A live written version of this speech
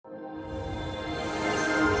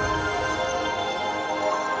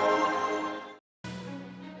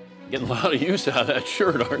Getting a lot of use out of that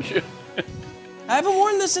shirt, aren't you? I haven't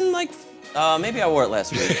worn this in like, maybe I wore it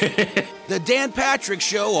last week. The Dan Patrick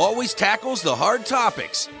Show always tackles the hard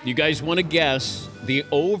topics. You guys want to guess the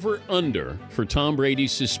over-under for Tom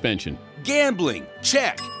Brady's suspension? Gambling,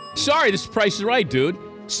 check. Sorry, this Price is Right, dude.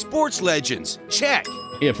 Sports legends, check.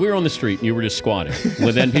 If we were on the street and you were just squatting,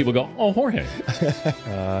 well, then people go, oh, Jorge.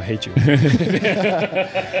 I hate you.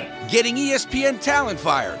 Getting ESPN talent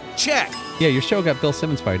fired, check. Yeah, your show got Bill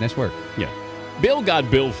Simmons fired. Nice work. Yeah. Bill got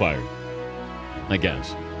Bill fired, I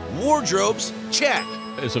guess. Wardrobes, check.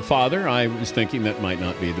 As a father, I was thinking that might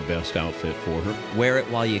not be the best outfit for her. Wear it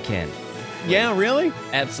while you can. Yeah, really?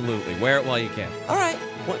 Absolutely. Wear it while you can. All right.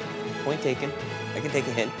 Point taken. I can take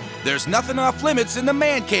a hint. There's nothing off limits in the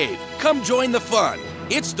man cave. Come join the fun.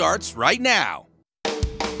 It starts right now.